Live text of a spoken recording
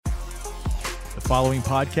The following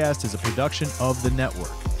podcast is a production of the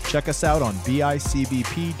network. Check us out on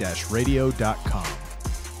bicbp-radio.com.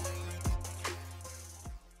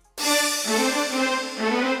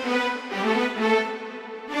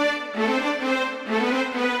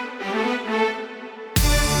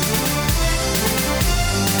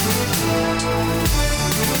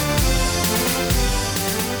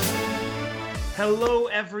 Hello,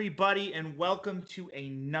 everybody, and welcome to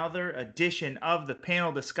another edition of the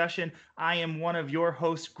panel discussion. I am one of your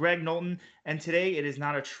hosts, Greg Knowlton, and today it is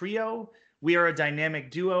not a trio. We are a dynamic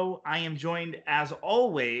duo. I am joined, as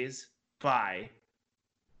always, by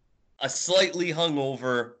a slightly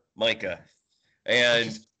hungover Micah.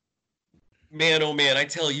 And man, oh man, I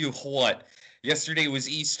tell you what, yesterday was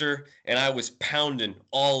Easter, and I was pounding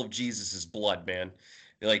all of Jesus's blood, man.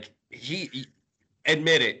 Like he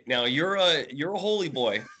admit it. Now you're a holy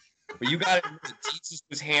boy, but you got to admit that Jesus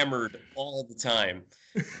was hammered all the time.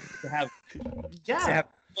 To have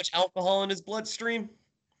much alcohol in his bloodstream.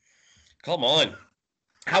 Come on.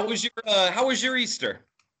 How was your Easter?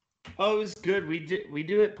 Oh, it was good. We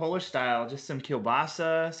do it Polish style, just some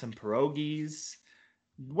kielbasa, some pierogies.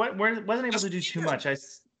 Wasn't able to do too much.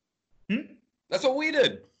 That's what we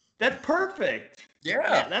did. That's perfect.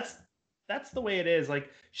 Yeah, that's the way it is. Like,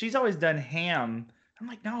 she's always done ham. I'm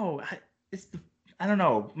like, no, I don't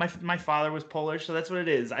know. My father was Polish, so that's what it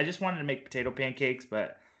is. I just wanted to make potato pancakes,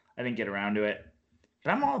 but I didn't get around to it.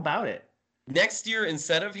 But I'm all about it. Next year,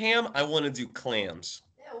 instead of ham, I want to do clams.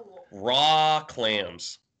 Raw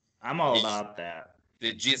clams. I'm all about that.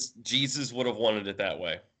 Jesus would have wanted it that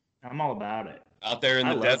way. I'm all about it. Out there in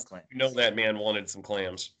the desert, you know that man wanted some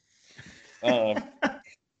clams.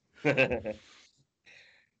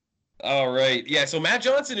 All right. Yeah, so Matt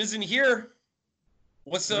Johnson isn't here.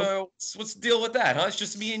 What's the deal with that, huh? It's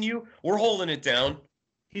just me and you. We're holding it down.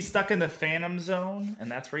 He's stuck in the Phantom Zone, and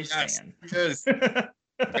that's where he's staying. Yes,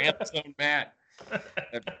 Phantom Zone Matt.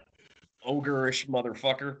 That ogre-ish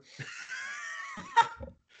motherfucker.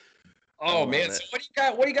 Oh man, so what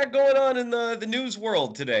do you got going on in the news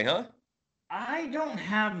world today, huh? I don't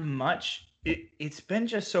have much. It's been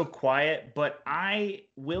just so quiet, but I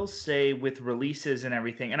will say with releases and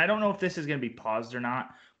everything, and I don't know if this is going to be paused or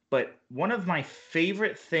not, but one of my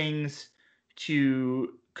favorite things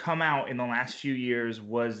to come out in the last few years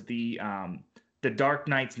was the Dark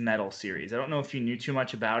Knight's Metal series. I don't know if you knew too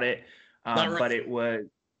much about it, but it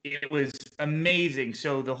was amazing.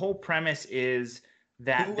 So the whole premise is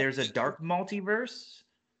that there's a dark multiverse.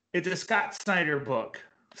 It's a Scott Snyder book.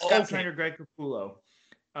 Snyder, Greg Capullo.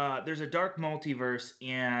 There's a dark multiverse,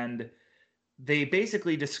 and they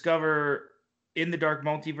basically discover in the dark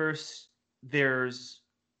multiverse there's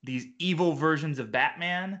these evil versions of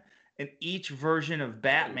Batman, and each version of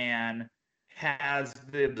Batman has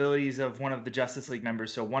the abilities of one of the Justice League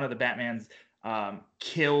members. So one of the Batmans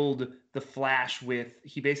killed the Flash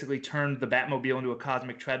he basically turned the Batmobile into a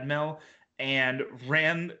cosmic treadmill and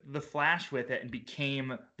ran the Flash with it and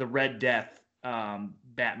became the Red Death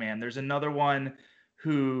Batman. There's another one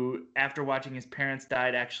who, after watching his parents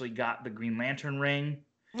died, actually got the Green Lantern ring.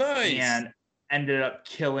 Nice. And ended up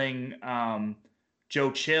killing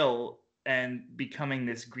Joe Chill and becoming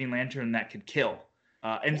this Green Lantern that could kill.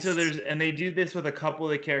 So they do this with a couple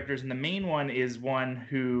of the characters, and the main one is one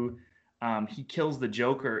who he kills the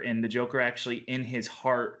Joker, and the Joker actually in his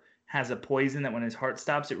heart has a poison that when his heart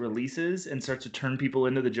stops, it releases and starts to turn people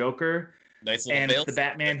into the Joker. Nice little and it's the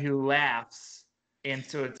Batman who laughs. And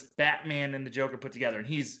so it's Batman and the Joker put together, and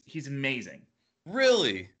he's amazing.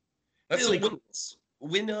 Really? That's really cool.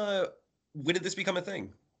 When did this become a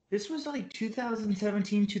thing? This was like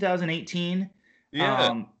 2017, 2018.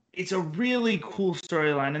 Yeah. It's a really cool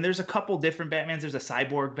storyline, and there's a couple different Batmans. There's a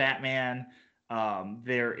cyborg Batman.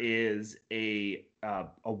 There is a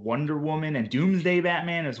Wonder Woman and Doomsday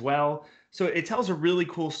Batman as well. So it tells a really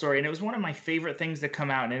cool story, and it was one of my favorite things to come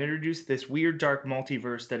out, and it introduced this weird dark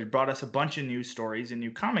multiverse that had brought us a bunch of new stories and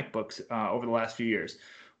new comic books over the last few years.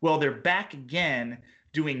 Well, they're back again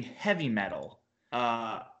doing heavy metal,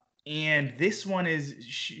 and this one is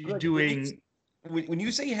doing... When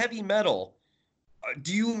you say heavy metal,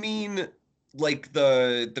 do you mean like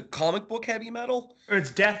the comic book heavy metal? Or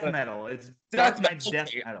it's death metal. It's Dark Knight's death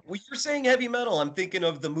metal. When you're saying heavy metal, I'm thinking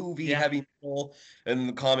of the movie Heavy Metal and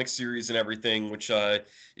the comic series and everything, which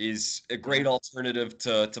is a great alternative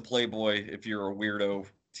to Playboy if you're a weirdo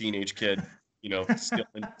teenage kid,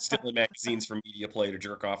 stealing magazines from Media Play to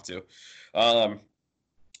jerk off to.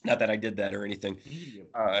 Not that I did that or anything. Media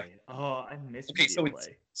Play. I miss Media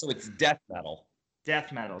Play. So it's death metal.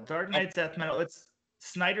 Death metal. Dark Knight's death metal. It's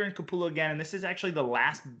Snyder and Capullo again, and this is actually the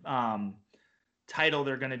last title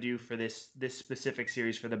they're going to do for this specific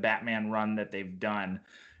series for the Batman run that they've done.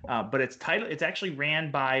 But it's actually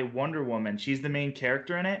ran by Wonder Woman. She's the main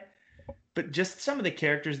character in it. But just some of the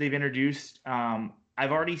characters they've introduced,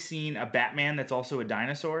 I've already seen a Batman that's also a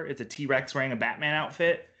dinosaur. It's a T-Rex wearing a Batman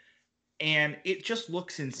outfit, and it just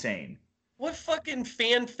looks insane. What fucking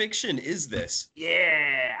fan fiction is this?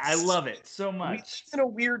 Yeah, I love it so much. We live in a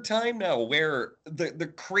weird time now where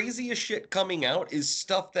the craziest shit coming out is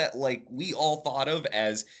stuff that like we all thought of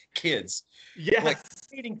as kids. Yeah, Like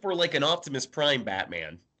waiting for like an Optimus Prime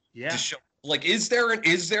Batman. Yeah. To show, like, is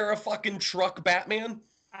there a fucking truck Batman?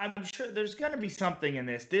 I'm sure there's gonna be something in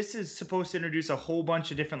this. This is supposed to introduce a whole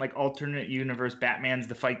bunch of different like alternate universe Batmans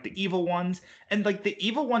to fight the evil ones, and like the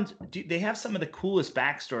evil ones, they have some of the coolest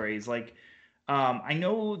backstories. Like, I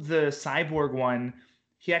know the Cyborg one,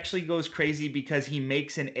 he actually goes crazy because he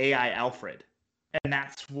makes an AI Alfred, and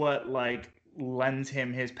that's what like lends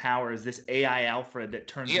him his powers. This AI Alfred that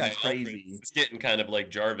turns him crazy. It's getting kind of like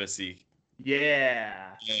Jarvis-y.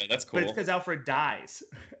 Yeah. Yeah, that's cool. But it's because Alfred dies,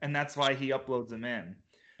 and that's why he uploads them in.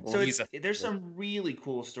 Well, so there's some really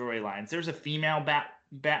cool storylines. There's a female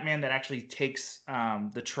Batman that actually takes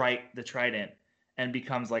the trident and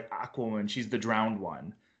becomes like Aquaman. She's the drowned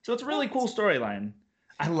one. So it's a really cool storyline.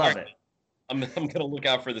 I love it. I'm gonna look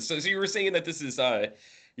out for this. So you were saying that this is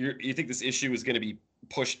you think this issue is gonna be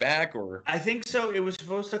pushed back, or? I think so. It was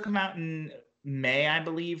supposed to come out in May, I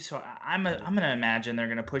believe. So I'm gonna imagine they're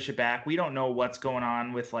gonna push it back. We don't know what's going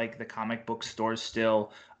on with like the comic book stores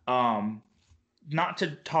still. Not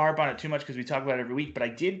to harp on it too much because we talk about it every week, but I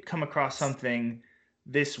did come across something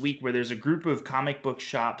this week where there's a group of comic book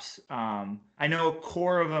shops. I know a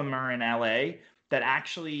core of them are in LA that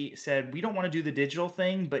actually said, we don't want to do the digital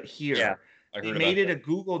thing, but here. They made it a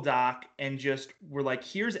Google Doc and just were like,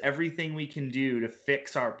 here's everything we can do to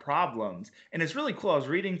fix our problems. And it's really cool. I was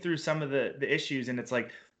reading through some of the issues, and it's like,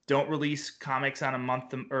 don't release comics on a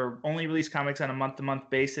month or only release comics on a month-to-month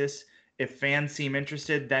basis. If fans seem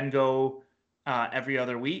interested, then go every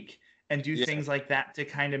other week and do things like that to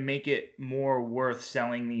kind of make it more worth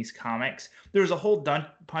selling these comics. There was a whole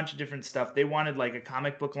bunch of different stuff. They wanted like a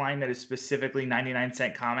comic book line that is specifically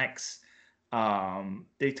 99-cent comics.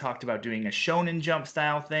 They talked about doing a Shonen Jump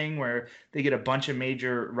style thing where they get a bunch of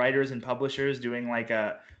major writers and publishers doing like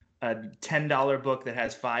a $10 book that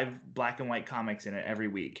has 5 black and white comics in it every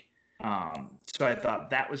week. So I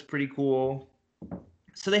thought that was pretty cool.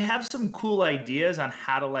 So they have some cool ideas on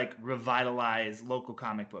how to like revitalize local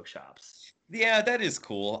comic book shops. Yeah, that is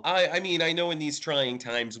cool. I mean, I know in these trying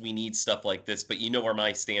times we need stuff like this, but you know where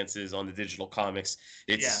my stance is on the digital comics.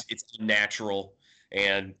 It's unnatural,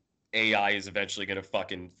 and AI is eventually going to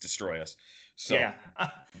fucking destroy us. So yeah,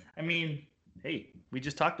 I mean, hey, we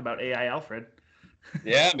just talked about AI Alfred.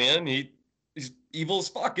 Yeah, man, he's evil as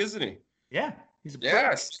fuck, isn't he? Yeah, he's a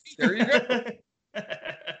yes. There you go.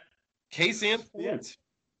 Case in point. Yeah.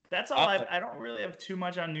 That's all. I don't really have too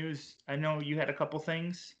much on news. I know you had a couple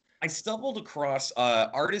things. I stumbled across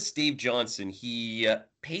artist Dave Johnson. He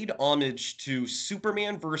paid homage to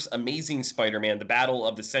Superman vs. Amazing Spider-Man, the battle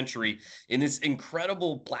of the century, in this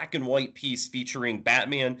incredible black and white piece featuring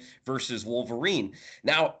Batman versus Wolverine.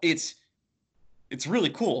 Now, it's really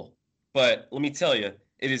cool, but let me tell you,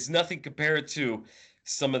 it is nothing compared to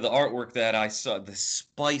some of the artwork that I saw, the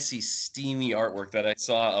spicy, steamy artwork that I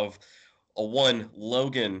saw of a one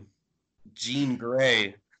Logan, Jean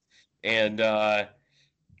Grey, and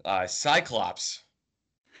Cyclops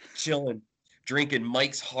chilling, drinking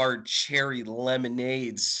Mike's Hard Cherry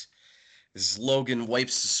Lemonades. As Logan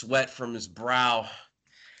wipes the sweat from his brow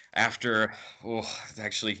after,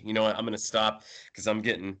 actually, you know what? I'm going to stop because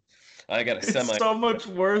I got a semi. It's so much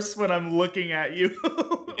worse when I'm looking at you.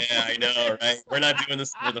 Yeah, I know, right? We're not doing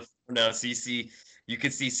this for the phone now. You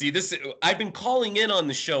can see this. I've been calling in on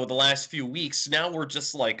the show the last few weeks. Now we're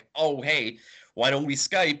just like, oh, hey, why don't we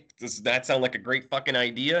Skype? Does that sound like a great fucking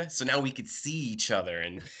idea? So now we could see each other.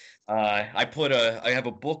 And I have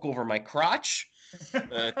a book over my crotch,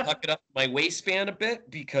 tuck it up my waistband a bit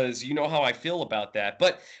because you know how I feel about that.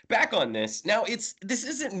 But back on this. Now, this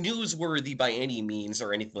isn't newsworthy by any means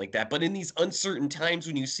or anything like that. But in these uncertain times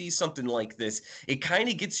when you see something like this, it kind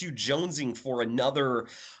of gets you jonesing for another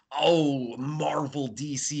Marvel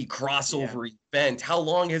DC crossover event. How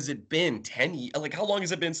long has it been? 10 years? Like, how long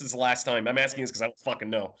has it been since the last time? I'm asking this because I don't fucking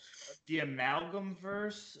know. The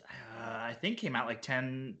Amalgamverse, I think came out like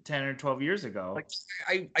 10 or 12 years ago. Like,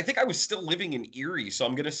 I think I was still living in Erie, so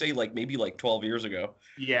I'm going to say like maybe like 12 years ago.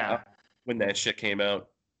 Yeah. When that shit came out.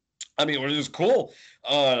 I mean, it was cool.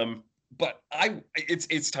 But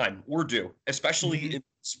it's time. We're due, especially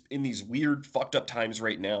in these weird fucked up times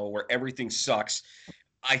right now where everything sucks.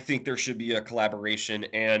 I think there should be a collaboration,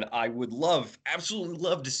 and I would absolutely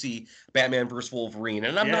love to see Batman versus Wolverine.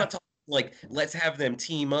 And I'm Yeah. not talking like let's have them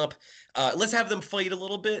team up, let's have them fight a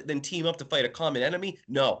little bit, then team up to fight a common enemy.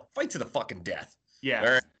 No, fight to the fucking death. Yeah.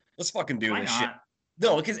 All right, let's fucking do Why this not? shit.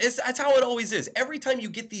 No, because that's how it always is. Every time you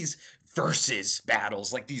get these versus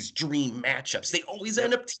battles, like these dream matchups, they always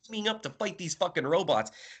end up teaming up to fight these fucking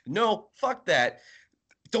robots. No, fuck that.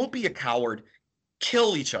 Don't be a coward.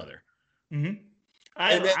 Kill each other. Mm-hmm.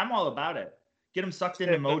 And then, I'm all about it. Get them sucked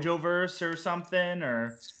into Mojoverse or something,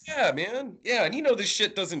 or yeah, man. Yeah, and this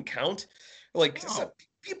shit doesn't count. Like No.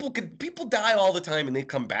 people die all the time and they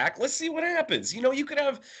come back. Let's see what happens. You could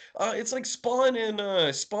have it's like Spawn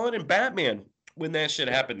and Batman when that shit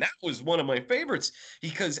happened. That was one of my favorites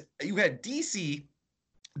because you had DC,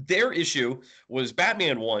 their issue was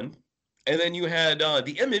Batman won, and then you had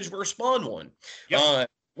the Image where Spawn won. Yep.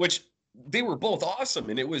 Which they were both awesome,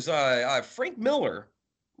 and it was Frank Miller,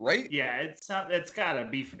 right? Yeah, it's gotta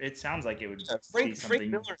be. It sounds like it would be Frank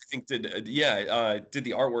something. Miller, I think, did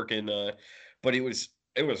the artwork but it was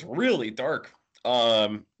really dark.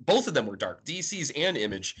 Both of them were dark. DC's and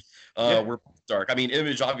Image were both dark. I mean,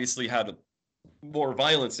 Image obviously had more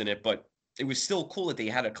violence in it, but it was still cool that they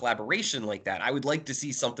had a collaboration like that. I would like to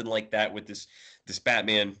see something like that with this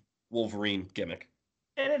Batman Wolverine gimmick.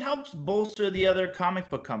 And it helps bolster the other comic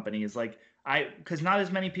book companies, because not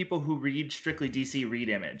as many people who read strictly DC read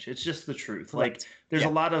Image. It's just the truth. Right. Like, there's a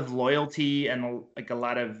lot of loyalty and a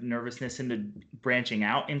lot of nervousness into branching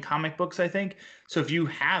out in comic books, I think. So if you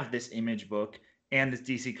have this Image book and this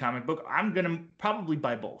DC comic book, I'm gonna probably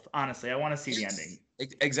buy both. Honestly, I want to see the ending.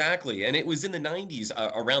 Exactly, and it was in the '90s,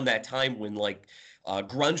 around that time when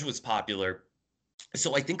grunge was popular.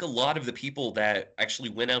 So I think a lot of the people that actually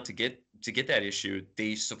went out to get that issue,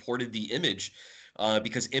 they supported the Image,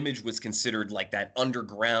 because Image was considered like that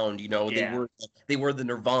underground. They were the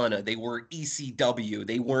Nirvana, they were ECW,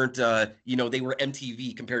 they weren't they were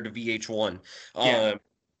MTV compared to VH1.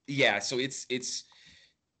 So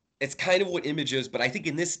it's kind of what Image is, but I think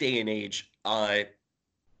in this day and age,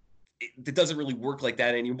 it doesn't really work like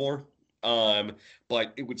that anymore.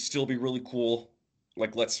 But it would still be really cool.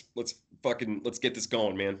 Like let's get this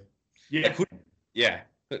going, man. Yeah.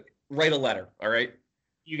 Write a letter, all right?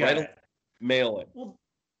 You got it. Mail it. Well,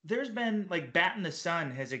 there's been Bat in the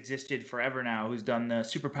Sun has existed forever now, who's done the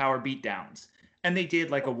superpower beatdowns. And they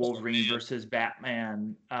did a Wolverine versus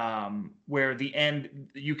Batman, where the end,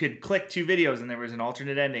 you could click two videos and there was an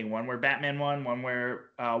alternate ending, one where Batman won, one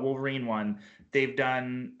where Wolverine won. They've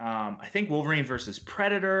done, I think, Wolverine versus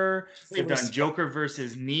Predator. They've done Joker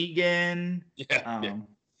versus Negan.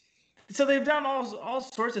 So they've done all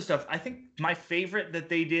sorts of stuff. I think my favorite that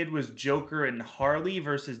they did was Joker and Harley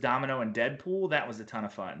versus Domino and Deadpool. That was a ton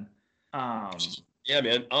of fun. Yeah,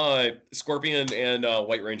 man. Scorpion and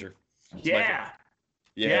White Ranger. Yeah.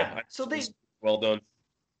 So they well done.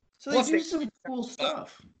 So they do some cool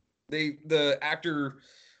stuff. The actor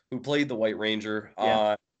who played the White Ranger,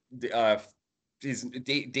 is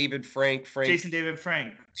David Frank. Jason David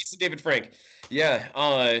Frank. Jason David Frank.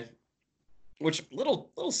 Yeah. Which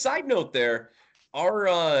little side note there, for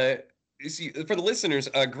the listeners,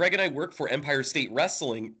 Greg and I work for Empire State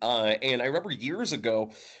Wrestling, and I remember years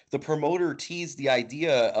ago the promoter teased the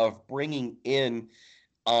idea of bringing in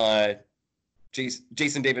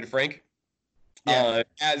Jason David Frank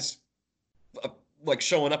as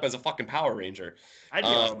showing up as a fucking Power Ranger. I do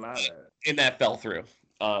about it. And that fell through,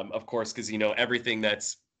 of course, because everything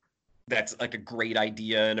that's like a great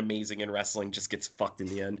idea and amazing in wrestling just gets fucked in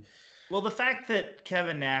the end. Well, the fact that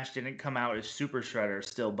Kevin Nash didn't come out as Super Shredder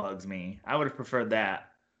still bugs me. I would have preferred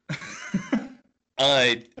that.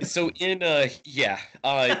 So in this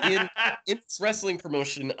wrestling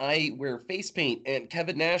promotion, I wear face paint, and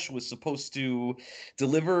Kevin Nash was supposed to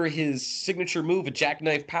deliver his signature move, a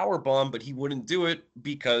jackknife power bomb, but he wouldn't do it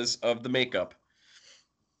because of the makeup.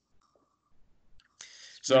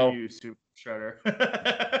 So you Super Shredder.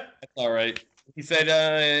 That's all right. He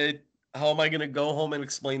said, how am I going to go home and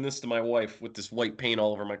explain this to my wife with this white paint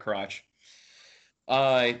all over my crotch?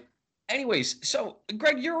 Anyways, so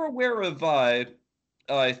Greg, you're aware of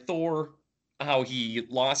Thor, how he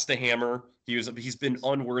lost the hammer. He's been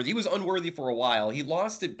unworthy. He was unworthy for a while. He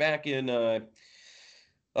lost it back in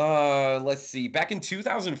back in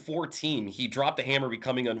 2014. He dropped the hammer,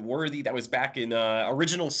 becoming unworthy. That was back in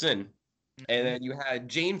Original Sin. And then you had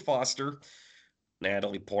Jane Foster,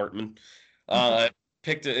 Natalie Portman,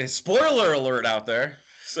 picked a spoiler alert out there.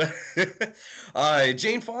 So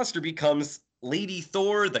Jane Foster becomes Lady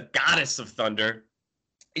Thor, the goddess of thunder.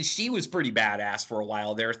 And she was pretty badass for a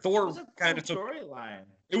while there. Thor kind of took storyline.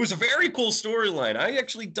 It was a very cool storyline. I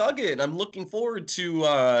actually dug it. I'm looking forward to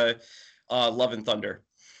Love and Thunder.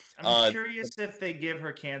 I'm curious if they give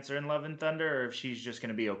her cancer in Love and Thunder or if she's just going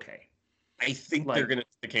to be okay. I think they're going to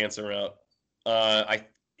take the cancer out.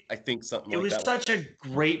 I think something like that. It was such a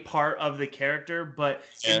great part of the character, but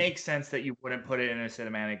it makes sense that you wouldn't put it in a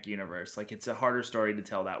cinematic universe. Like, it's a harder story to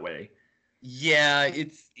tell that way. Yeah,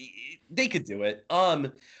 they could do it.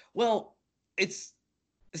 Well,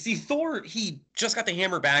 Thor, he just got the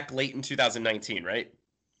hammer back late in 2019, right?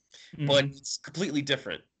 Mm-hmm. But it's completely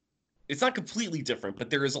different. It's not completely different, but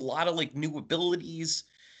there is a lot of like new abilities.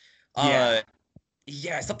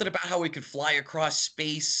 Yeah, something about how he could fly across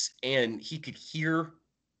space and he could hear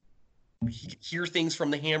things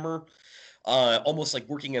from the hammer, almost like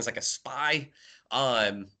working as like a spy.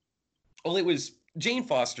 Well, it was Jane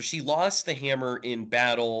Foster. She lost the hammer in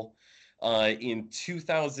battle in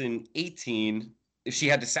 2018. She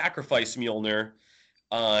had to sacrifice Mjolnir.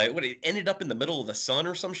 It ended up in the middle of the sun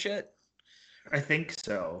or some shit? I think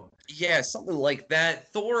so. Yeah, something like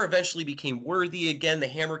that. Thor eventually became worthy again. The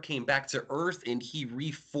hammer came back to Earth, and he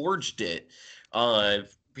reforged it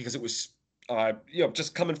because it was,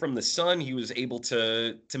 just coming from the sun. He was able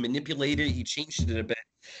to manipulate it. He changed it a bit.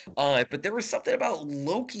 But there was something about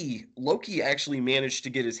Loki. Loki actually managed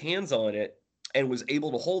to get his hands on it and was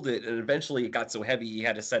able to hold it, and eventually it got so heavy he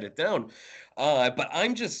had to set it down. But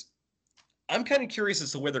I'm kind of curious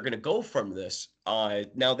as to where they're going to go from this.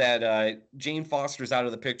 Now that Jane Foster's out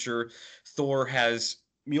of the picture, Thor has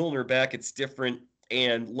Mjolnir back. It's different,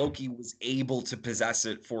 and Loki was able to possess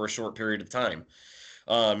it for a short period of time.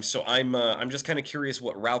 So I'm just kind of curious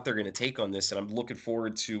what route they're going to take on this, and I'm looking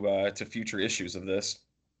forward to future issues of this.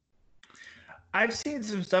 I've seen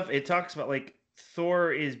some stuff. It talks about like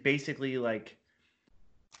Thor is basically like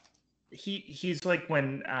he's like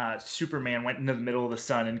when Superman went into the middle of the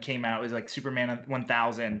sun and came out. It was like Superman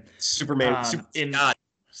 1000. Superman,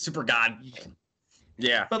 Super God.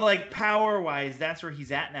 Yeah. But like power wise, that's where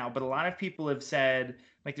he's at now. But a lot of people have said,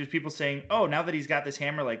 like, there's people saying, oh, now that he's got this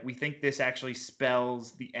hammer, like, we think this actually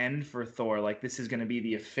spells the end for Thor. Like, this is going to be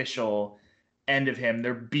the official end of him.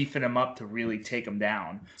 They're beefing him up to really take him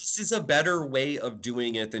down. This is a better way of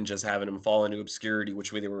doing it than just having him fall into obscurity,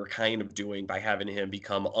 which way they were kind of doing by having him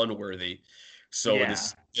become unworthy. So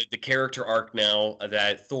the character arc now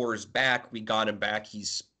that Thor's back, we got him back.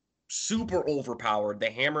 He's super overpowered.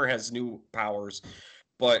 The hammer has new powers,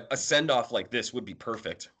 but a send-off like this would be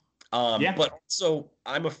perfect. But also,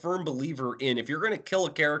 I'm a firm believer in if you're going to kill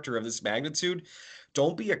a character of this magnitude,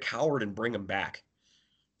 don't be a coward and bring him back.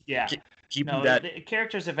 Yeah. The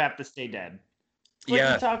characters have to stay dead.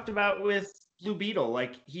 Like we talked about with Blue Beetle,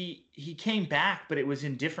 like he came back, but it was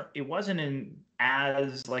in different. It wasn't in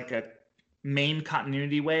as like a main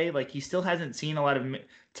continuity way. Like he still hasn't seen a lot of.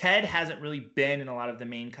 Ted hasn't really been in a lot of the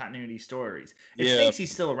main continuity stories. It stinks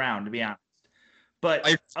he's still around, to be honest. But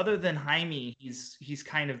other than Jaime, he's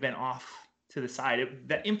kind of been off to the side.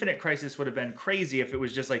 That Infinite Crisis would have been crazy if it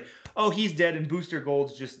was just like, oh, he's dead and Booster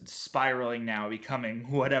Gold's just spiraling now, becoming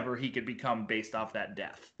whatever he could become based off that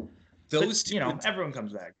death. Those two, everyone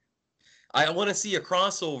comes back. I want to see a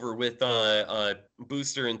crossover with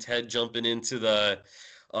Booster and Ted jumping into the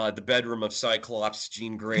bedroom of Cyclops,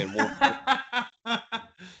 Jean Grey, and Wolf.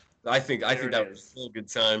 I think that was a good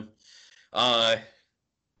time.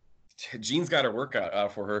 Jean's got her workout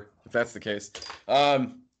out for her, if that's the case.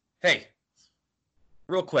 Hey,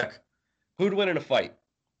 real quick, who'd win in a fight?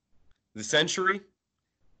 The Sentry,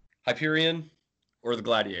 Hyperion, or the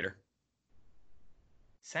Gladiator?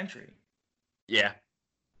 Sentry. Yeah,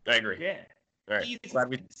 I agree. Yeah. All right.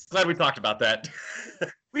 Glad we talked about that.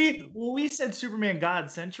 we said Superman God.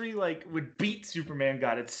 Sentry would beat Superman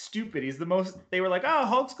God. It's stupid. He's the most. They were like, oh,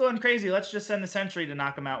 Hulk's going crazy. Let's just send the Sentry to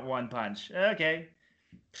knock him out one punch. Okay,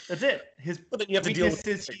 that's it. His you have to deal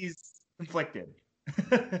with he's inflicted.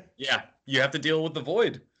 Yeah, you have to deal with the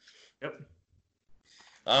Void. Yep.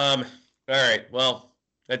 All right. Well,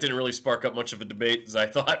 that didn't really spark up much of a debate as I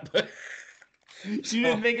thought, but. You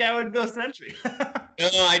didn't think I would go Sentry?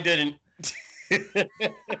 No, I didn't.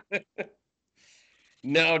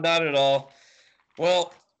 No, not at all.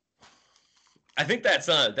 Well, I think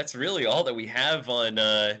that's really all that we have on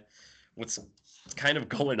what's kind of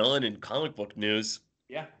going on in comic book news.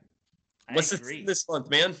 Yeah, What's this month,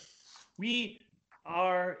 man? We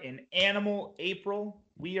are in Animal April.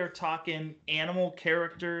 We are talking animal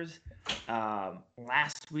characters.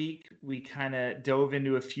 Last week, we kind of dove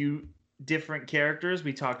into a few different characters.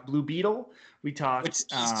 We talked Blue Beetle. We talked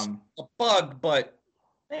a bug, but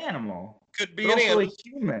animal. Could be but an also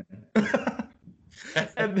animal. A human.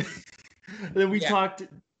 And then we talked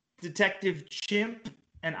Detective Chimp.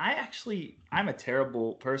 And I'm a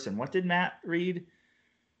terrible person. What did Matt read?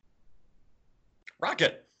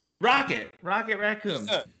 Rocket. Rocket Raccoon.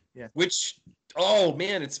 Yeah. Which, oh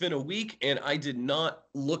man, it's been a week and I did not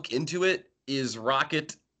look into it. Is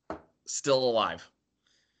Rocket still alive?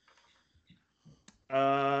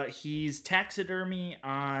 He's taxidermy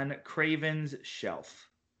on Craven's shelf.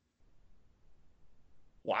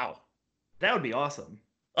 Wow. That would be awesome.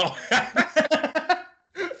 Oh.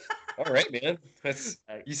 All right, man. That's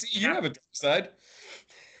you see, you have a dark side.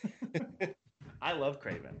 I love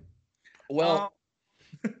Craven. Well,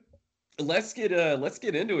 let's get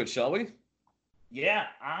into it, shall we? Yeah,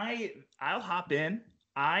 I'll hop in.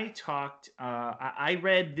 I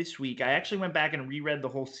read this week. I actually went back and reread the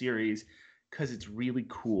whole series because it's really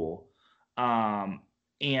cool. And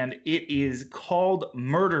it is called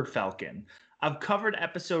Murder Falcon. I've covered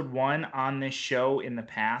episode 1 on this show in the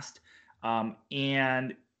past.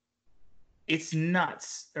 And it's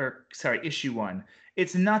nuts, issue 1.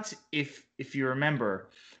 It's nuts if you remember.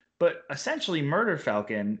 But essentially, Murder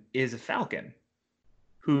Falcon is a falcon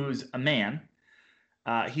who's a man.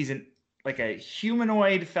 He's like a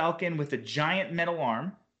humanoid falcon with a giant metal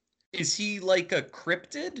arm. Is he like a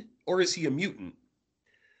cryptid or is he a mutant?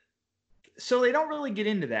 So they don't really get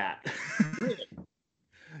into that.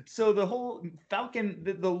 So the whole falcon,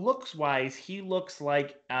 the looks wise, he looks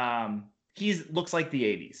like the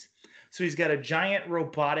 80s. So he's got a giant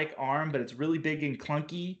robotic arm, but it's really big and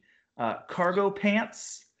clunky. Cargo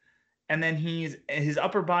pants. And then his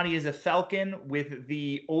upper body is a falcon with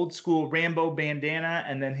the old school Rambo bandana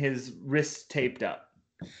and then his wrists taped up.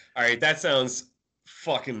 All right, that sounds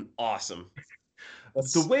fucking awesome.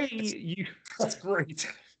 That's great.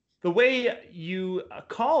 The way you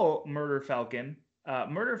call Murder Falcon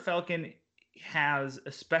has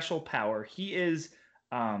a special power. He is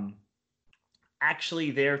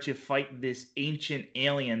actually there to fight this ancient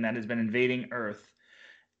alien that has been invading Earth.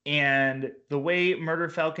 And the way Murder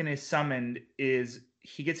Falcon is summoned is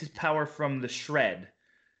he gets his power from the shred.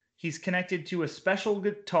 He's connected to a special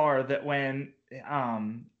guitar that when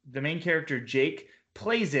the main character, Jake,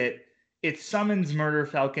 plays it, it summons Murder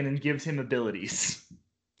Falcon and gives him abilities.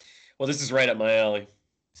 Well, this is right up my alley.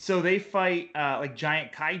 So they fight like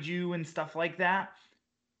giant kaiju and stuff like that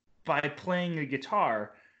by playing the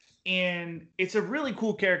guitar. And it's a really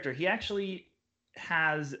cool character. He actually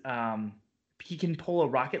has... he can pull a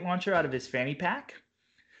rocket launcher out of his fanny pack.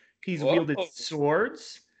 He's wielded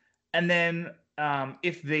swords. And then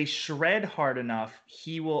if they shred hard enough,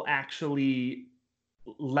 he will actually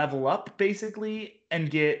level up, basically,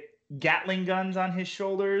 and get Gatling guns on his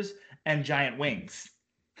shoulders and giant wings.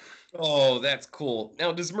 Oh, that's cool.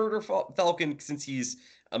 Now, does Murder Falcon, since he's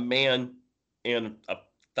a man and a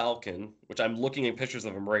falcon, which I'm looking at pictures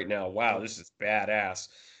of him right now. Wow, this is badass.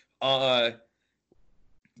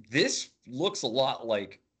 This looks a lot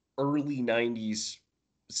like early 90s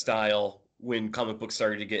style when comic books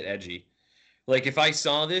started to get edgy. Like, if I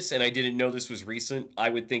saw this and I didn't know this was recent, I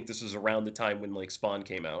would think this was around the time when, like, Spawn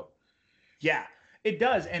came out. Yeah, it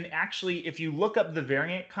does. And actually, if you look up the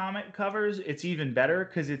variant comic covers, it's even better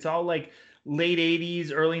because it's all, like, late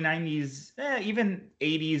 80s, early 90s, even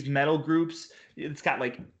 80s metal groups. It's got,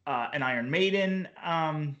 like, an Iron Maiden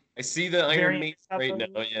I see the Iron Maiden right now,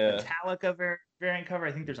 yeah. Metallica variant cover.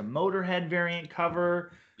 I think there's a Motorhead variant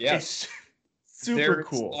cover. Yeah. It's super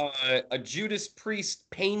cool. A Judas Priest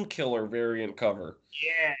Painkiller variant cover.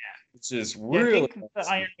 Yeah. Which is really I think the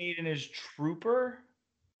Iron Maiden is Trooper.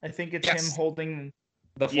 I think it's him holding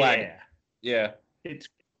the flag. Yeah. It's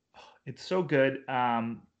so good.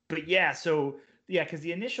 But yeah, because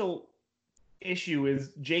the initial issue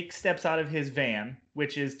is Jake steps out of his van,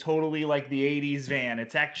 which is totally like the 80s van.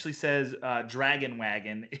 It actually says Dragon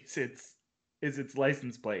Wagon is its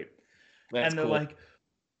license plate. That's they're cool. like,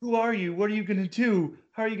 who are you? What are you going to do?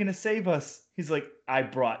 How are you going to save us? He's like, I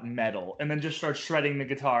brought metal. And then just starts shredding the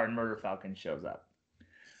guitar and Murder Falcon shows up.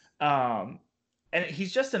 And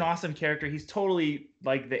he's just an awesome character. He's totally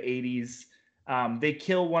like the 80s. They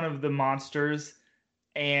kill one of the monsters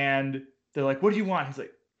and they're like, what do you want? He's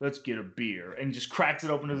like, let's get a beer. And just cracks it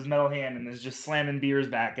open with his metal hand and is just slamming beers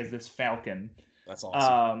back as this falcon. That's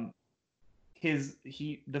awesome.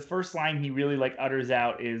 The first line he really like utters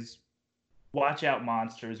out is, watch out,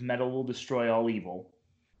 monsters. Metal will destroy all evil.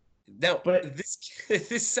 Now, but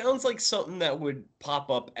this sounds like something that would pop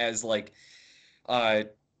up as like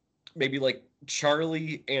maybe like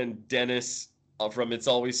Charlie and Dennis from It's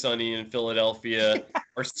Always Sunny in Philadelphia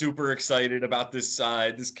are super excited about this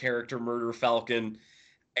character, Murder Falcon.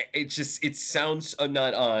 It sounds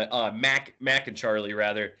not Mac and Charlie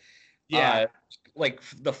rather. Yeah. like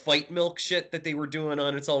the fight milk shit that they were doing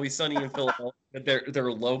on It's Always Sunny in Philadelphia.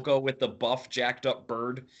 Their logo with the buff jacked up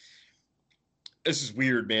bird. This is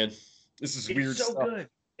weird, man. This is It's weird so stuff. good.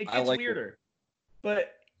 It I gets like it. weirder.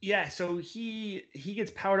 But yeah, so he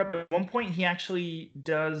gets powered up. At one point, he actually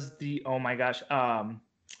does the, oh my gosh,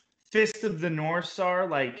 Fist of the North Star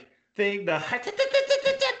like thing, the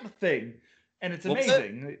thing, and it's What was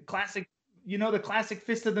it? amazing. Classic, the classic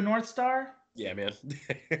Fist of the North Star. Yeah, man.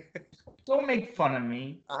 Don't make fun of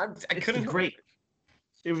me. I It's couldn't. great.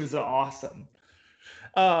 It was awesome.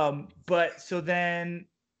 But so then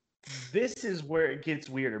this is where it gets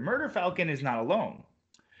weirder. Murder Falcon is not alone.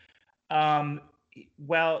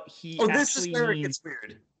 Well, he This is actually where it needs, gets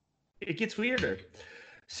weird. it gets weirder.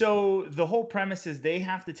 So the whole premise is they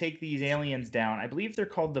have to take these aliens down. I believe they're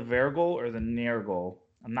called the Vergol or the Nergol.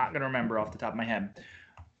 I'm not going to remember off the top of my head.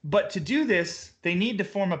 But to do this, they need to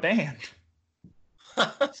form a band.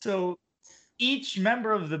 So each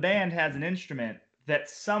member of the band has an instrument that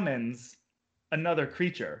summons another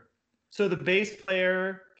creature. So the bass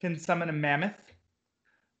player can summon a mammoth.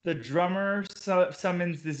 The drummer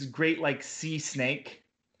summons this great like sea snake.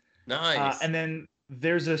 Nice. And then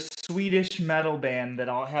there's a Swedish metal band that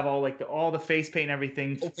have all the face paint and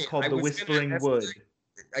everything. It's called the Whispering Wood.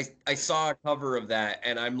 I saw a cover of that,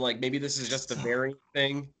 and I'm like, maybe this is just a variant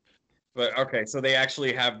thing. But okay, so they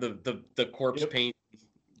actually have the corpse paint.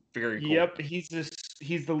 Very cool. Yep, he's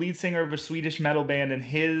the lead singer of a Swedish metal band, and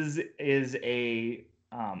his is a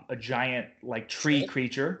giant like tree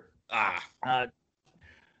creature.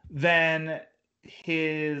 Then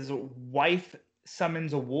his wife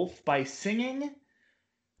summons a wolf by singing.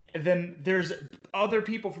 And then there's other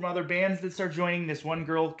people from other bands that start joining. This one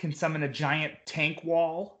girl can summon a giant tank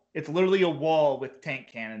wall. It's literally a wall with tank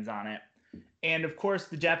cannons on it. And of course,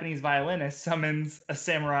 the Japanese violinist summons a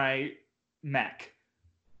samurai mech.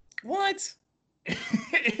 What?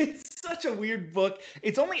 It's such a weird book.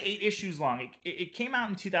 It's only 8 issues long. It came out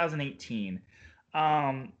in 2018.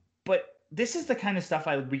 But this is the kind of stuff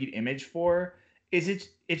I read Image for.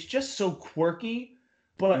 It's just so quirky,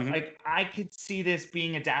 but like I could see this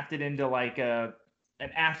being adapted into like an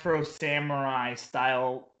Afro samurai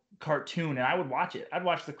style cartoon, and I would watch it. I'd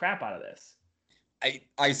watch the crap out of this.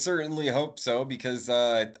 I certainly hope so, because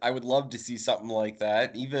I would love to see something like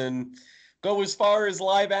that. Even go as far as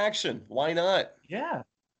live action. Why not? Yeah.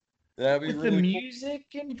 That'd be With really the music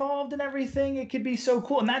involved and everything, it could be so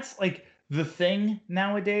cool. And that's like the thing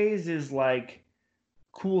nowadays is like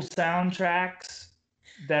cool soundtracks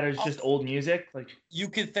that is just old music. Like you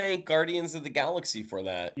could thank Guardians of the Galaxy for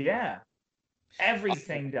that. Yeah.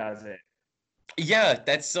 Everything does it. Yeah,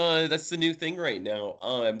 that's the new thing right now.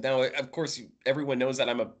 Now of course everyone knows that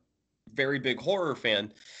I'm a very big horror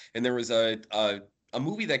fan, and there was a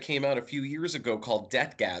movie that came out a few years ago called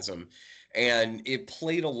Deathgasm, and it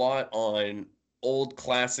played a lot on old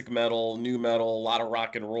classic metal, new metal, a lot of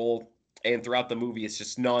rock and roll, and throughout the movie it's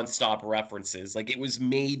just nonstop references. Like it was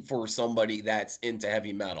made for somebody that's into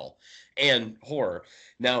heavy metal and horror.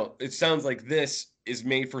 Now, it sounds like this is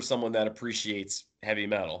made for someone that appreciates heavy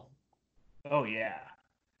metal. Oh yeah.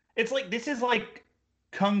 It's like this is like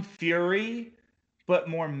Kung Fury but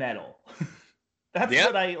more metal. That's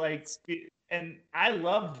what I like. And I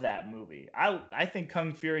loved that movie. I think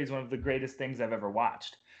Kung Fury is one of the greatest things I've ever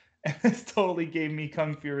watched. And this totally gave me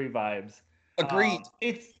Kung Fury vibes. Agreed.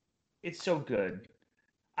 It's so good.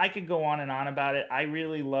 I could go on and on about it. I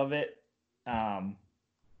really love it. And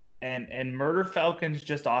Murder Falcon's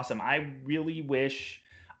just awesome. I really wish,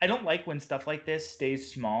 I don't like when stuff like this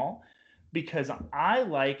stays small, because I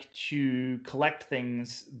like to collect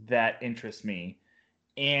things that interest me.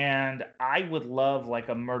 And I would love like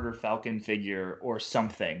a Murder Falcon figure or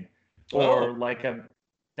something, or like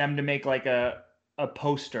them to make like a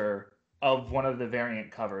poster of one of the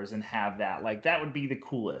variant covers and have that. Like that would be the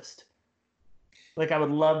coolest. Like I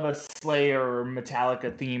would love a Slayer or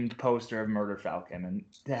Metallica themed poster of Murder Falcon and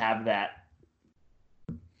to have that.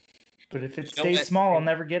 But if it stays small, I'll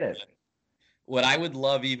never get it. What I would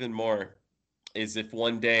love even more is if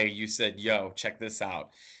one day you said, "Yo, check this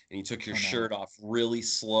out," and you took your shirt off really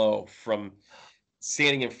slow from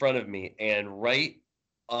standing in front of me, and right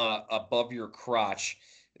above your crotch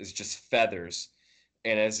is just feathers,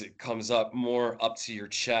 and as it comes up more up to your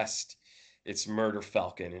chest, it's Murder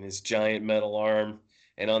Falcon and his giant metal arm,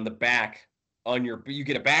 and on the back, you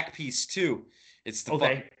get a back piece too. It's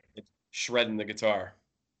the shredding the guitar.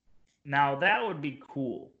 Now that would be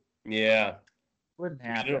cool. Yeah. Wouldn't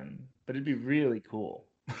happen, but it'd be really cool.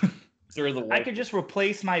 I could just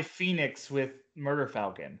replace my Phoenix with Murder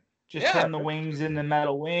Falcon. Just turn the wings into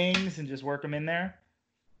metal wings and just work them in there.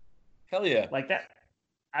 Hell yeah. Like that.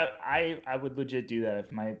 I would legit do that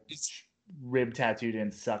if my rib tattoo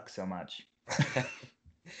didn't suck so much.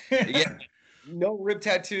 Yeah, no rib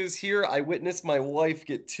tattoos here. I witnessed my wife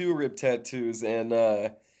get 2 rib tattoos,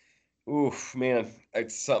 and oof, man,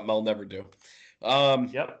 it's something I'll never do.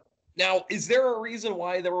 Yep. Now, is there a reason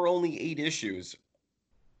why there were only 8 issues?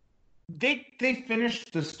 They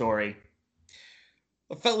finished the story.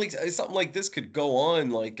 I felt like something like this could go on,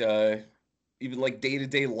 like even like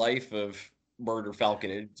day-to-day life of Murder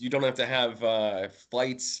Falcon. You don't have to have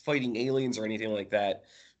fighting aliens or anything like that.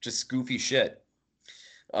 Just goofy shit.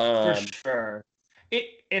 For sure.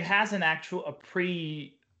 It has a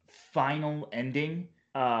pretty final ending.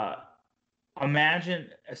 Imagine,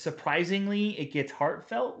 surprisingly, it gets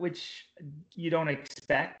heartfelt, which you don't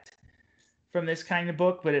expect from this kind of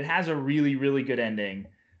book, but it has a really, really good ending.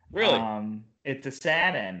 Really? It's a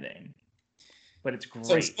sad ending, but it's great.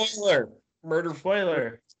 So spoiler,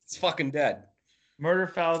 Spoiler. It's fucking dead. Murder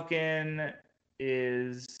Falcon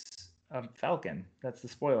is a falcon. That's the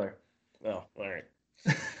spoiler. Oh, all right.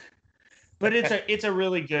 But it's a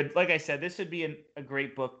really good, like I said, this would be a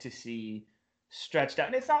great book to see stretched out.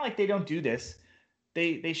 And it's not like they don't do this.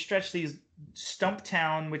 They stretch these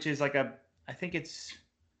Stumptown, which is like I think it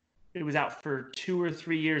was out for 2 or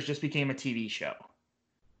 3 years, just became a TV show.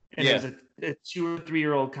 And it was a 2 or 3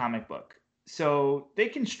 year old comic book. So they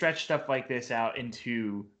can stretch stuff like this out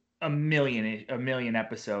into a million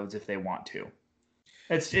episodes if they want to.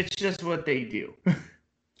 It's just what they do.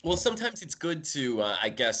 Well, sometimes it's good to, I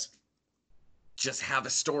guess, just have a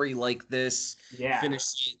story like this,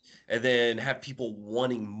 finish it, and then have people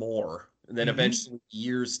wanting more. And then eventually,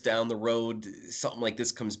 years down the road, something like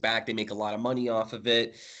this comes back. They make a lot of money off of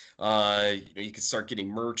it. You can start getting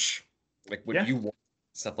merch, like what you want,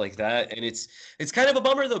 stuff like that. And it's kind of a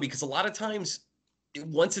bummer though, because a lot of times,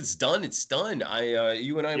 once it's done, it's done.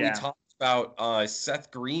 You and I, we talked about Seth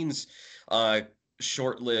Green's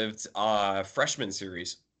short-lived freshman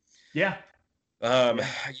series. Yeah.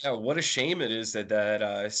 Yeah, what a shame it is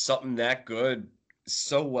that something that good,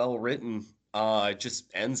 so well written, just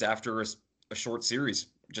ends after a short series,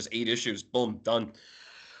 just 8 issues, boom, done.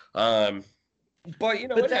 But you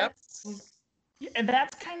know what happens. And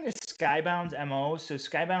that's kind of Skybound's MO. So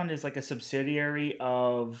Skybound is like a subsidiary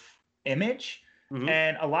of Image.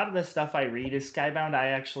 And a lot of the stuff I read is Skybound. I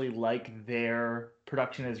actually like their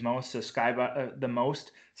production as most. So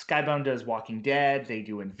Skybound does Walking Dead. They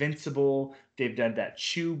do Invincible. They've done that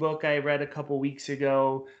Chew book I read a couple weeks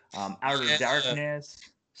ago. Outer Darkness.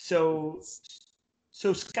 So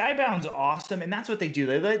Skybound's awesome, and that's what they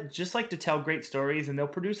do. They just like to tell great stories, and they'll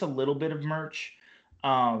produce a little bit of merch,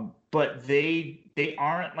 but they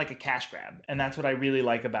aren't like a cash grab, and that's what I really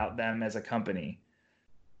like about them as a company.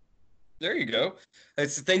 There you go.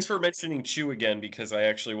 Thanks for mentioning Chew again, because I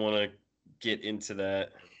actually want to get into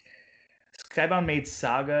that. Skybound made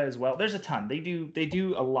Saga as well. There's a ton. They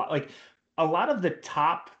do a lot. Like a lot of the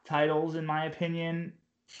top titles, in my opinion,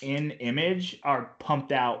 in Image are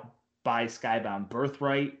pumped out by Skybound.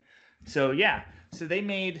 Birthright. So yeah. So they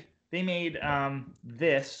made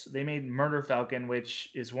this. They made Murder Falcon,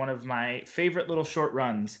 which is one of my favorite little short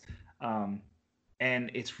runs,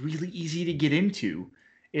 and it's really easy to get into.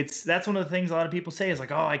 That's one of the things a lot of people say is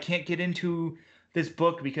like, oh, I can't get into this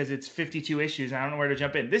book because it's 52 issues and I don't know where to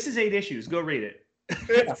jump in. This is 8 issues. Go read it.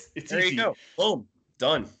 It's there easy. You go. Boom.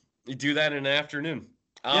 Done. You do that in an afternoon.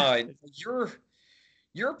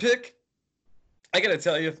 Your pick, I gotta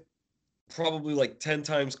tell you, probably like 10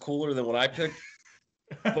 times cooler than what I picked.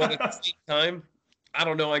 But at the same time, I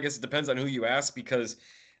don't know. I guess it depends on who you ask, because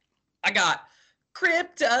I got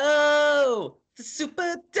Crypto, the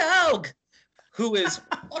super dog, who is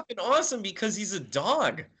fucking awesome because he's a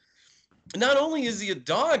dog. Not only is he a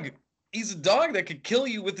dog, he's a dog that could kill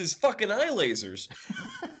you with his fucking eye lasers.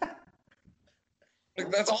 Like,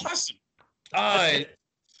 that's awesome.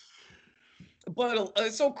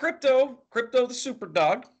 So Crypto the super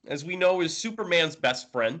dog, as we know, is Superman's best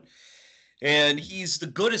friend, and he's the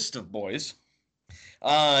goodest of boys.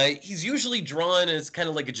 He's usually drawn as kind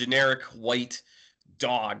of like a generic white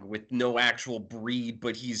dog with no actual breed,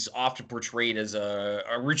 but he's often portrayed as a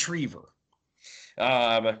retriever.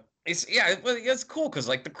 It's cool because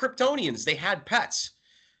like the Kryptonians, they had pets.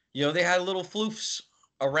 You know, they had little floofs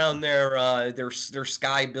around their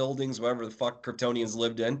sky buildings, whatever the fuck Kryptonians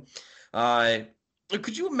lived in.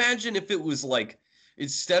 Could you imagine if it was like,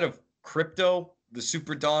 instead of Crypto, the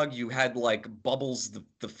super dog, you had like Bubbles,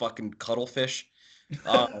 the fucking cuttlefish?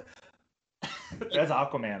 That's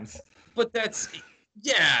Aquaman's. But that's,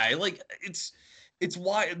 yeah, like it's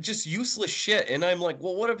why just useless shit. And I'm like,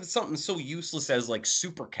 well, what if it's something so useless as like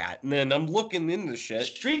Super Cat? And then I'm looking into shit.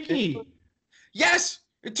 Streaky. Yes,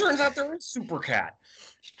 It turns out there is Super Cat.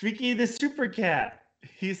 Streaky the Super Cat.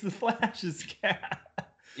 He's the Flash's cat.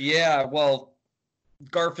 Yeah, well,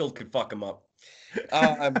 Garfield could fuck him up.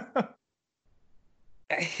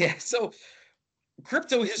 Yeah, so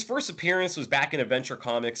Crypto, his first appearance was back in Adventure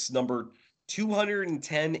Comics number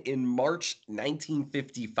 210 in March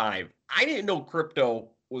 1955. I didn't know Crypto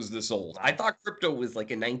was this old. I thought Crypto was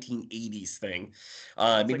like a 1980s thing.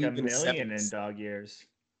 It's Maybe like a even million 70s. in dog years.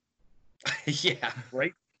 Yeah,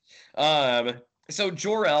 right. So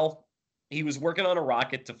Jor-El, he was working on a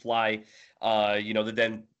rocket to fly, the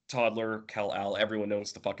then toddler Kal-El. Everyone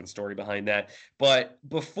knows the fucking story behind that. But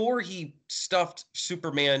before he stuffed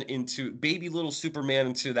baby little Superman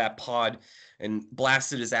into that pod and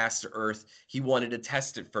blasted his ass to Earth, he wanted to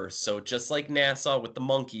test it first. So just like NASA with the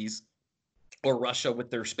monkeys, or Russia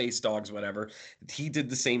with their space dogs, whatever, he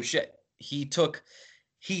did the same shit. He took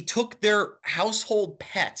their household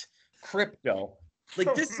pet, Crypto.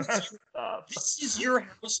 Like this is your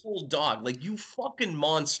household dog. Like, you fucking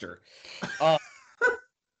monster.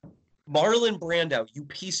 Marlon Brando, you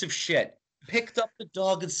piece of shit, picked up the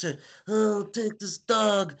dog and said, "Oh, take this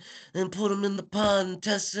dog and put him in the pod and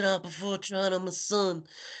test it out before trying on my son."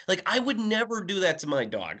 Like, I would never do that to my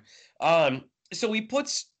dog. So he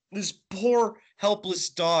puts this poor, helpless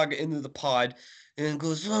dog into the pod and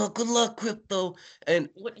goes, "Oh, good luck, Crypto." And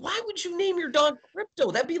why would you name your dog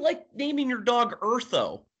Crypto? That'd be like naming your dog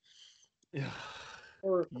Eartho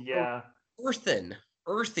or Yeah.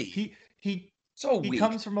 Earthy. He So he weak.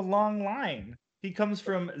 comes from a long line. He comes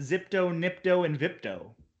from Zipto, Nipto, and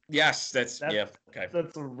Vipto. Yes, yeah. Okay.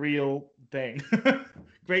 That's a real thing.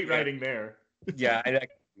 Great writing there. Yeah, that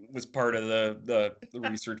was part of the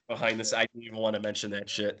research behind this. I didn't even want to mention that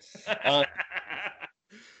shit.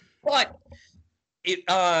 But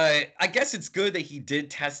I guess it's good that he did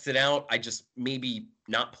test it out. I just, maybe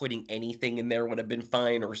not putting anything in there would have been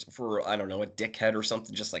fine, or for, I don't know, a dickhead or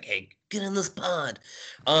something, just like, "Hey, get in this pod."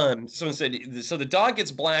 So instead, so the dog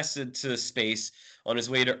gets blasted to space on his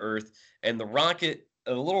way to Earth, and the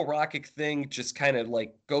little rocket thing just kind of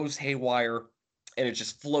like goes haywire, and it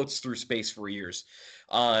just floats through space for years.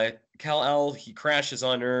 Kal-El, he crashes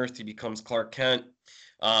on Earth. He becomes Clark Kent.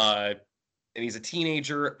 And he's a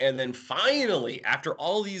teenager. And then finally, after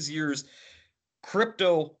all these years,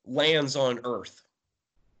 Crypto lands on Earth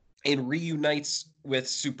and reunites with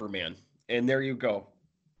Superman. And there you go.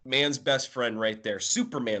 Man's best friend right there.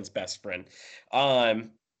 Superman's best friend. Now,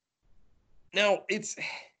 it's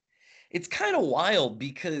kind of wild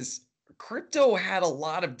because Crypto had a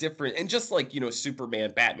lot of different, and just like,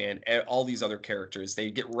 Superman, Batman, and all these other characters,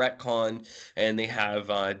 they get retconned and they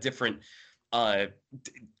have different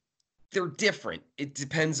they're different. It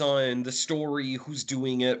depends on the story, who's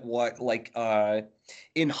doing it, what. Like,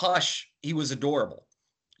 in Hush, he was adorable.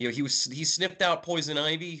 He sniffed out Poison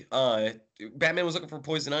Ivy. Batman was looking for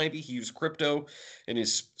Poison Ivy. He used Crypto and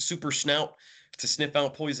his super snout to sniff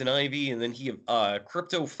out Poison Ivy, and then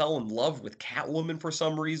Crypto fell in love with Catwoman for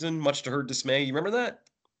some reason, much to her dismay. You remember that?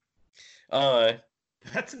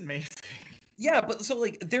 That's amazing. Yeah, but so,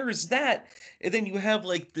 like, there's that, and then you have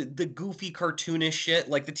like the goofy cartoonish shit,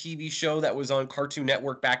 like the TV show that was on Cartoon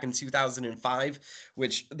Network back in 2005,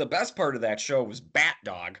 which the best part of that show was Bat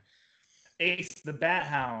Dog. Ace the Bat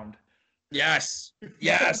Hound. Yes,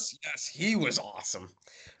 he was awesome.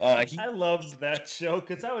 I loved that show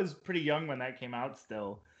because I was pretty young when that came out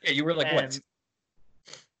still. Yeah, you were like, what?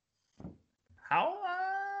 How?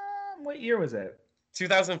 What year was it?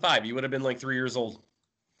 2005. You would have been like 3 years old.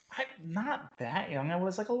 I'm not that young. I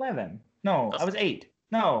was like 11. No, I was 8.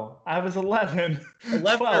 No, I was 11.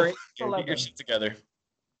 11 12, or 8. 11. Get your shit together.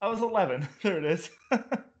 I was 11. There it is.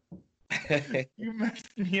 You messed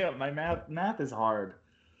me up. My math is hard.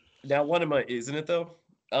 Now, isn't it though?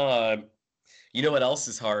 You know what else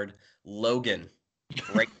is hard? Logan,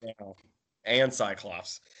 right now, and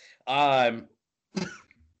Cyclops.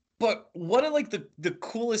 But one of like the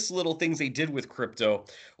coolest little things they did with Crypto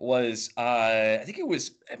was, I think it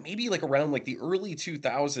was maybe like around like the early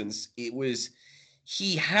 2000s.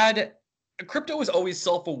 Crypto was always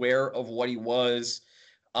self-aware of what he was.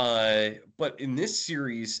 But in this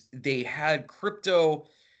series, they had Crypto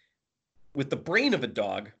with the brain of a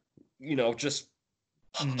dog, just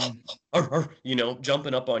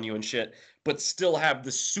jumping up on you and shit, but still have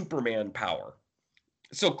the Superman power.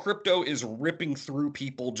 So Crypto is ripping through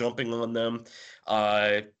people, jumping on them,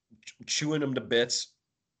 chewing them to bits,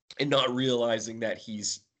 and not realizing that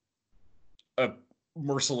he's a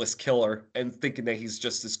merciless killer and thinking that he's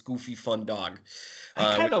just this goofy, fun dog.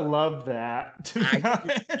 I kind of love that.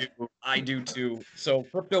 I do too. So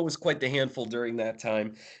Crypto was quite the handful during that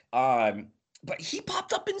time. but he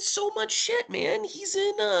popped up in so much shit, man. He's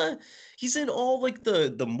in all like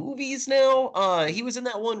the movies now. He was in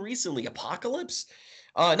that one recently, Apocalypse.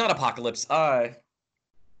 Not Apocalypse.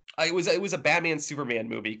 It was a Batman Superman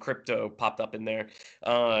movie. Crypto popped up in there.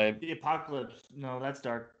 The Apocalypse. No, that's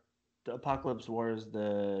Dark. The Apocalypse War is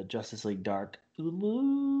the Justice League Dark. I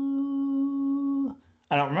don't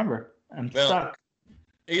remember. I'm stuck.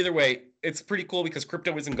 Either way, it's pretty cool because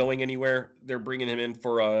Crypto isn't going anywhere. They're bringing him in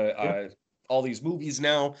for all these movies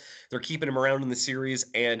now. They're keeping him around in the series,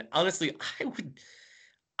 and honestly,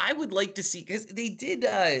 I would like to see, because they did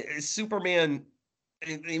Superman.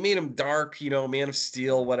 They made him dark, Man of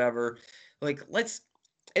Steel, whatever. Like,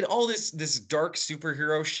 and all this dark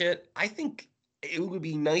superhero shit. I think it would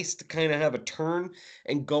be nice to kind of have a turn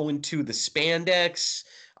and go into the spandex,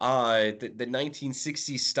 the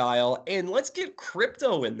 1960s style, and let's get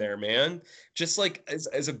Crypto in there, man. Just like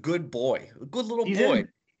as a good boy, a good little boy.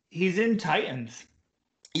 He's in Titans.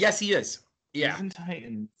 Yes, he is. Yeah, he's in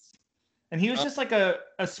Titans, and he was just like a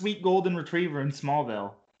sweet golden retriever in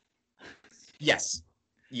Smallville. Yes.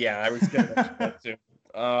 Yeah, I was gonna mention that too.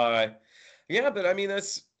 Yeah, but I mean,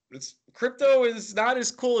 it's Crypto is not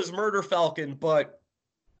as cool as Murder Falcon, but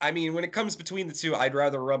I mean, when it comes between the two, I'd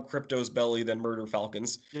rather rub Crypto's belly than Murder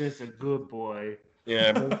Falcon's. Just a good boy.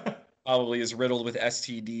 Yeah, probably is riddled with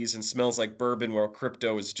STDs and smells like bourbon, while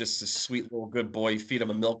Crypto is just a sweet little good boy. You feed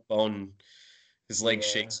him a milk bone, and his leg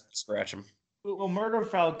shakes, scratch him. Well, Murder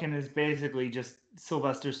Falcon is basically just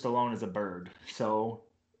Sylvester Stallone as a bird. So,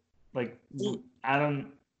 like, I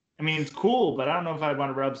mean, it's cool, but I don't know if I'd want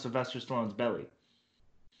to rub Sylvester Stallone's belly.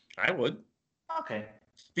 I would. Okay.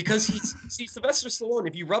 Because Sylvester Stallone,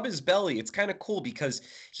 if you rub his belly, it's kind of cool because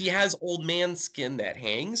he has old man skin that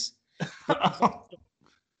hangs.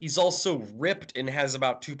 He's also ripped and has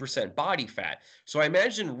about 2% body fat. So I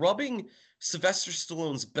imagine rubbing Sylvester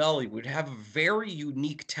Stallone's belly would have a very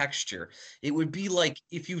unique texture. It would be like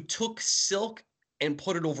if you took silk and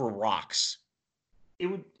put it over rocks. It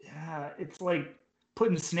would. It's like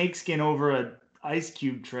putting snakeskin over an ice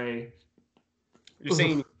cube tray. You're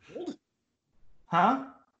saying cold? Huh?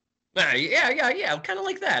 Yeah. Kind of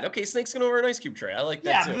like that. Okay, snakeskin over an ice cube tray. I like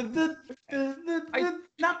that too.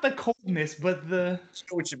 Not the coldness, but the.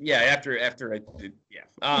 After I did, yeah.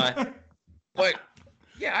 But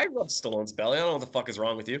yeah, I rub Stallone's belly. I don't know what the fuck is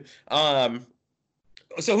wrong with you.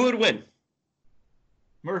 So who would win?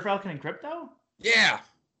 Murder Falcon and Crypto? Yeah.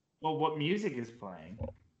 Well, what music is playing?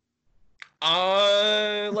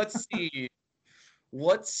 Let's see.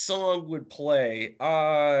 What song would play?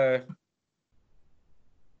 How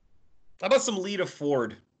about some Lita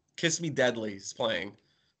Ford? Kiss Me Deadly is playing.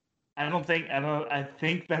 I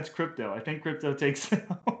think that's Crypto. I think Crypto takes it.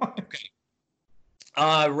 Okay.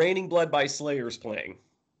 Raining Blood by Slayer is playing.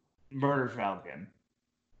 Murder Falcon.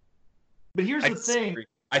 But here's the thing.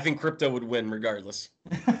 I think Crypto would win regardless.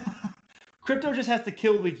 Crypto just has to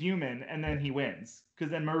kill the human and then he wins.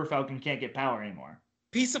 Because then Murder Falcon can't get power anymore.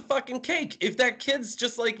 Piece of fucking cake. If that kid's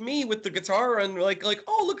just like me with the guitar and like,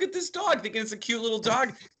 oh, look at this dog, thinking it's a cute little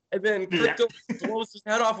dog. And then Crypto blows his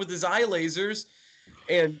head off with his eye lasers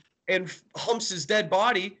and humps his dead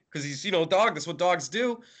body because he's, dog. That's what dogs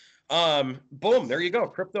do. Boom. There you go.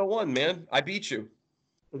 Crypto won, man. I beat you.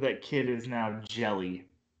 That kid is now jelly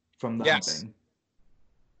from the humping.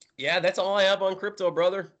 Yeah, that's all I have on Crypto,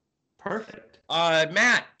 brother. Perfect.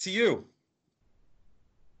 Matt, to you.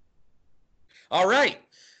 All right.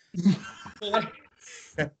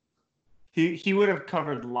 He would have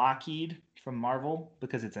covered Lockheed from Marvel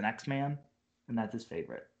because it's an X-Man, and that's his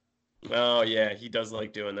favorite. Oh yeah, he does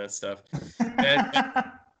like doing that stuff.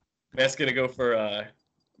 Matt's going for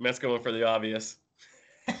the obvious.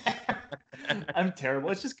 I'm terrible.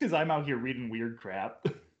 It's just because I'm out here reading weird crap.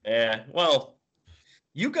 Yeah, well,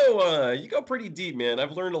 you go pretty deep, man.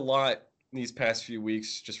 I've learned a lot these past few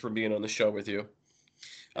weeks just from being on the show with you.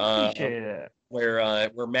 Appreciate it. Where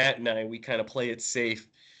Matt and I, we kind of play it safe.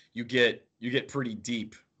 You get pretty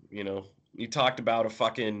deep. You talked about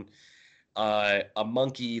a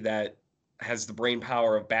monkey that has the brain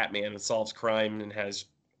power of Batman and solves crime and has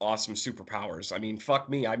awesome superpowers. I mean, fuck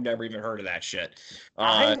me, I've never even heard of that shit.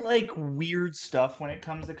 I like weird stuff when it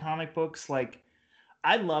comes to comic books. Like,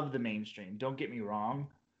 I love the mainstream. Don't get me wrong,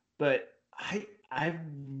 but I've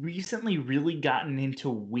recently really gotten into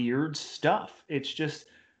weird stuff. It's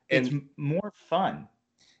more fun.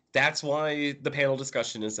 That's why the panel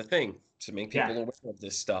discussion is a thing, to make people aware of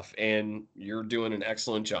this stuff. And you're doing an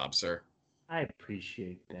excellent job, sir. I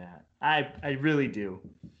appreciate that. I really do.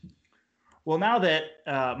 Well, now that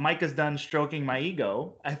Micah's done stroking my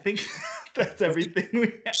ego, I think that's everything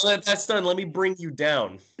we have. That's done. Let me bring you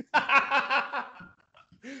down.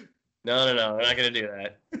 No. We're not going to do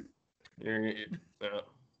that. No.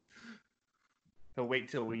 So wait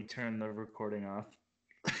till we turn the recording off.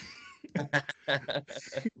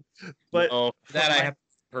 But no, that I have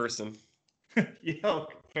person. Yeah,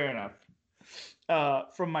 fair enough.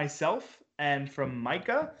 From myself and from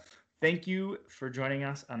Micah, thank you for joining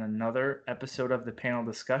us on another episode of the panel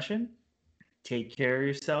discussion. Take care of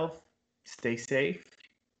yourself, stay safe,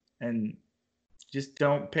 and just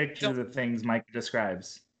don't picture the things Mike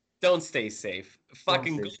describes. Don't stay safe.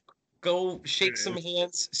 Fucking go shake some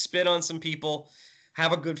hands, spit on some people,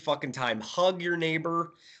 have a good fucking time. Hug your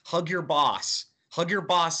neighbor, hug your boss, hug your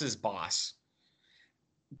boss's boss.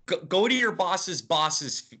 Go to your boss's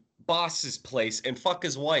place and fuck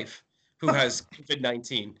his wife who has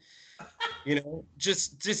COVID-19. You know,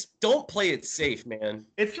 just don't play it safe, man.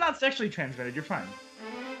 It's not sexually transmitted. You're fine.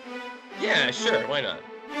 Yeah, sure. Why not?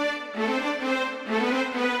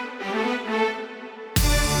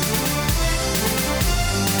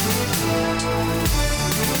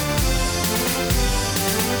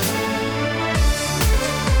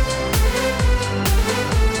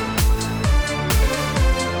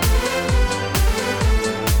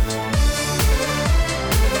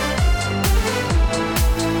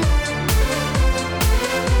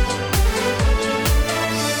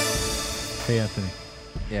 Hey, Anthony.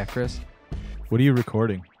 Yeah, Chris. What are you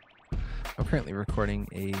recording? I'm currently recording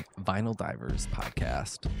a Vinyl Divers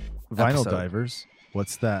podcast. Vinyl episode. Divers?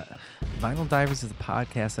 What's that? Vinyl Divers is a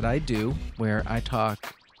podcast that I do where I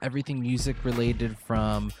talk everything music related,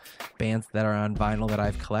 from bands that are on vinyl that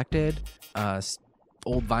I've collected,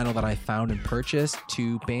 old vinyl that I found and purchased,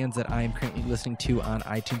 to bands that I am currently listening to on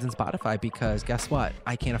iTunes and Spotify, because guess what?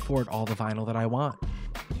 I can't afford all the vinyl that I want.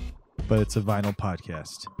 But it's a vinyl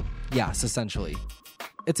podcast. Yes, essentially.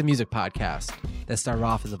 It's a music podcast that started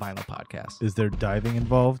off as a vinyl podcast. Is there diving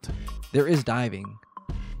involved? There is diving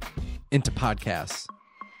into podcasts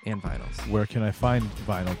and vinyls. Where can I find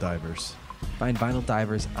Vinyl Divers? Find Vinyl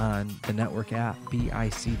Divers on the network app,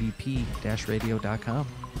 bicdp-radio.com.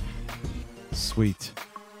 Sweet.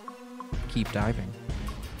 Keep diving.